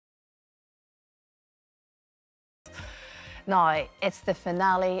Now, it's the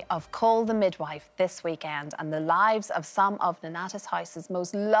finale of Call The Midwife this weekend, and the lives of some of Nonnatus House's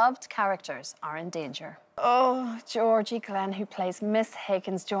most loved characters are in danger. Oh, Georgie Glen, who plays Miss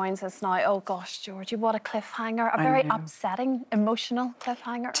Higgins, joins us now. Oh gosh, Georgie, what a cliffhanger. A very upsetting, emotional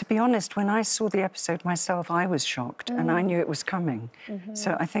cliffhanger. To be honest, when I saw the episode myself, I was shocked and I knew it was coming.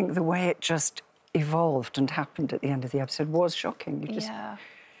 So I think the way it just evolved and happened at the end of the episode was shocking. You just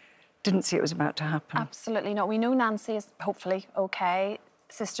didn't see it was about to happen. Absolutely not. We know Nancy is hopefully okay.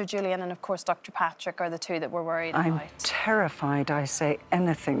 Sister Julian and, of course, Dr Patrick are the two that we're worried about. I'm terrified I say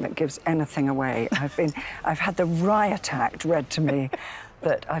anything that gives anything away. I've had the riot act read to me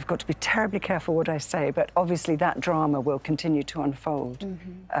that I've got to be terribly careful what I say, but obviously that drama will continue to unfold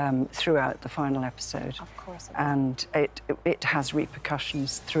throughout the final episode. Of course it will. And it has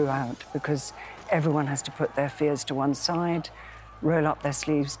repercussions throughout because everyone has to put their fears to one side, roll up their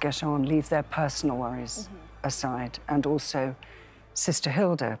sleeves, get on, leave their personal worries aside. And also, Sister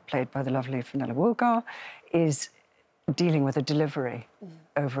Hilda, played by the lovely Fenella Woolgar, is dealing with a delivery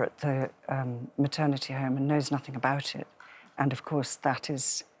over at the maternity home and knows nothing about it. And, of course, that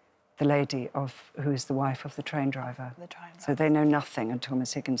is the lady who is the wife of the train driver. So they know nothing until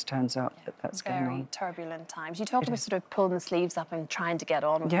Miss Higgins turns up that's going on. Very turbulent times. You talk about sort of pulling the sleeves up and trying to get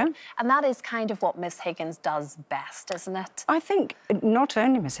on with it. Yeah. And that is kind of what Miss Higgins does best, isn't it? I think not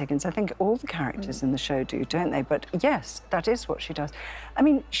only Miss Higgins, I think all the characters in the show do, don't they? But yes, that is what she does. I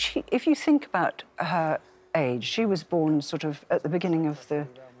mean, if you think about her age, she was born sort of at the beginning of the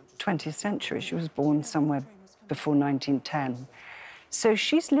 20th century. She was born somewhere before 1910. So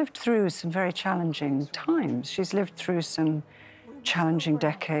she's lived through some very challenging times. She's lived through some challenging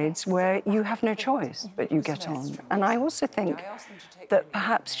decades where you have no choice, but you get on. And I also think that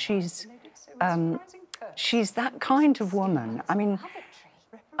perhaps she's that kind of woman. I mean,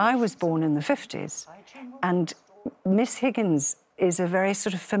 I was born in the 50s, and Miss Higgins is a very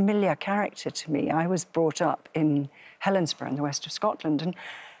sort of familiar character to me. I was brought up in Helensburgh in the west of Scotland, and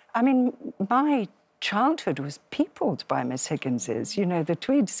I mean, my childhood was peopled by Miss Higgins's. You know, the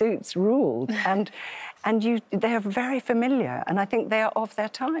tweed suits ruled, and they are very familiar, and I think they are of their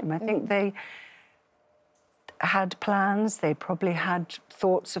time. I think they had plans. They probably had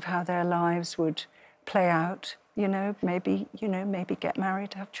thoughts of how their lives would play out. You know, maybe get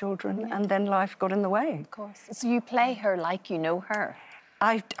married, have children, and then life got in the way. Of course. So you play her like you know her.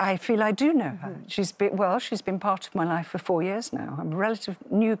 I feel I do know her. She's been part of my life for 4 years now. I'm a relative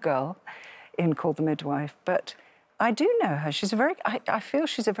new girl in Call The Midwife, but I do know her. I feel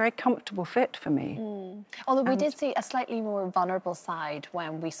she's a very comfortable fit for me. Although we did see a slightly more vulnerable side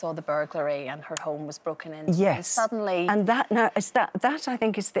when we saw the burglary and her home was broken into. Yes. And suddenly... And that I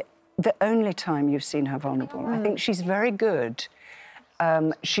think is the only time you've seen her vulnerable. I think she's very good.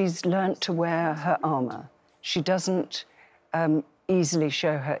 She's learnt to wear her armour. She doesn't easily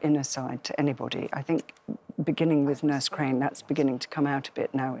show her inner side to anybody. I think beginning with Nurse Crane, that's beginning to come out a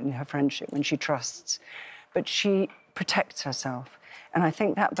bit now in her friendship when she trusts. But she protects herself. And I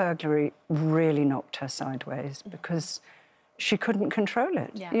think that burglary really knocked her sideways because she couldn't control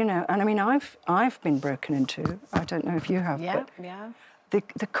it, you know. And I mean, I've been broken into. I don't know if you have, but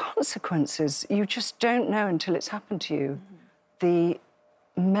the consequences, you just don't know until it's happened to you. The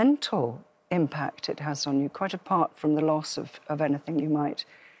mental impact it has on you, quite apart from the loss of anything you might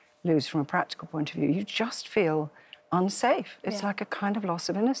lose from a practical point of view, you just feel unsafe. It's like a kind of loss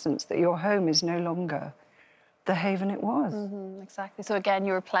of innocence, that your home is no longer the haven it was. Exactly. So again,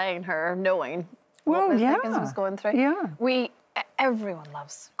 you were playing her, knowing what Miss Higgins was going through. Yeah. Everyone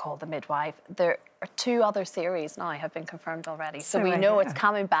loves Call The Midwife. There are 2 other series now have been confirmed already. So we know it's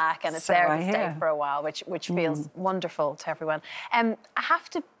coming back and it's there to stay for a while, which feels wonderful to everyone. I have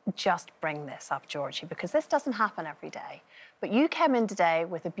to just bring this up, Georgie, because this doesn't happen every day. But you came in today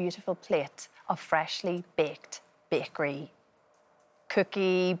with a beautiful plate of freshly baked bakery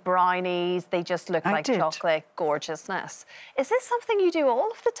cookie, brownies. They just look like chocolate gorgeousness. Is this something you do all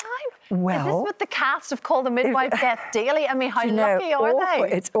of the time? Well... Is this what the cast of Call The Midwife get daily? I mean, how lucky are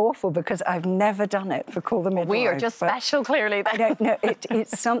they? It's awful because I've never done it for Call The Midwife. We are just special, clearly. I don't know.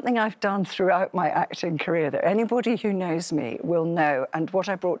 It's something I've done throughout my acting career that anybody who knows me will know. And what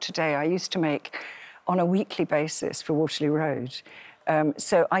I brought today, I used to make on a weekly basis for Waterloo Road.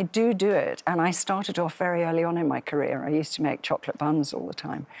 So I do it, and I started off very early on in my career. I used to make chocolate buns all the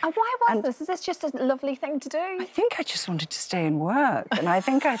time. And why was this? Is this just a lovely thing to do? I think I just wanted to stay and work, and I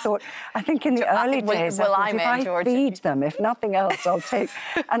think in the early days, if I feed them, if nothing else, I'll take...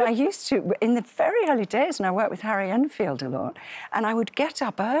 And I used to, in the very early days, and I worked with Harry Enfield a lot, and I would get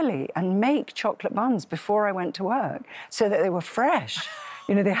up early and make chocolate buns before I went to work so that they were fresh.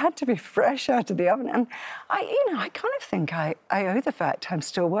 You know, they had to be fresh out of the oven. And I kind of think I owe the fact I'm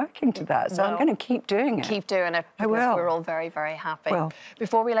still working to that. So I'm going to keep doing it. Keep doing it, because we're all very, very happy. Well,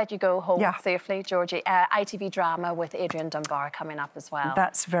 before we let you go home safely, Georgie, ITV drama with Adrian Dunbar coming up as well.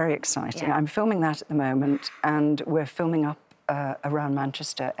 That's very exciting. I'm filming that at the moment, and we're filming up around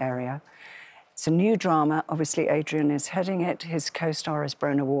Manchester area. It's a new drama. Obviously, Adrian is heading it. His co-star is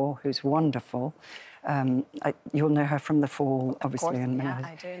Brona War, who's wonderful. You'll know her from The Fall, obviously. Of course,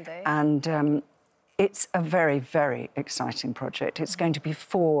 I do indeed. And it's a very, very exciting project. It's going to be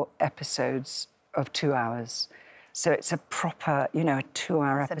 4 episodes of 2 hours. So it's a proper, you know, a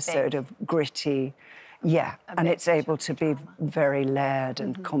 2-hour episode of gritty... Yeah, and it's able to be very layered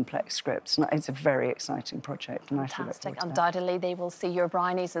and complex scripts. It's a very exciting project. Fantastic. Undoubtedly, they will see your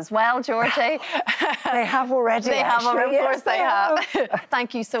brownies as well, Georgie. They have already. They have already, of course they have.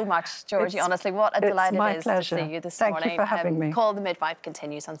 Thank you so much, Georgie. Honestly, what a delight it is to see you this morning. Thank you for having me. Call the Midwife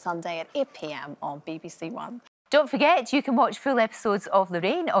continues on Sunday at 8 p.m. on BBC One. Don't forget, you can watch full episodes of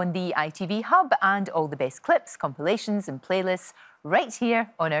Lorraine on the ITV Hub, and all the best clips, compilations and playlists right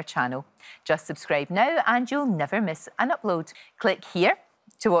here on our channel. Just subscribe now and you'll never miss an upload. Click here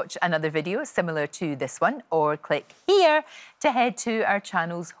to watch another video similar to this one, or click here to head to our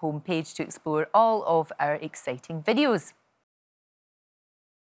channel's homepage to explore all of our exciting videos.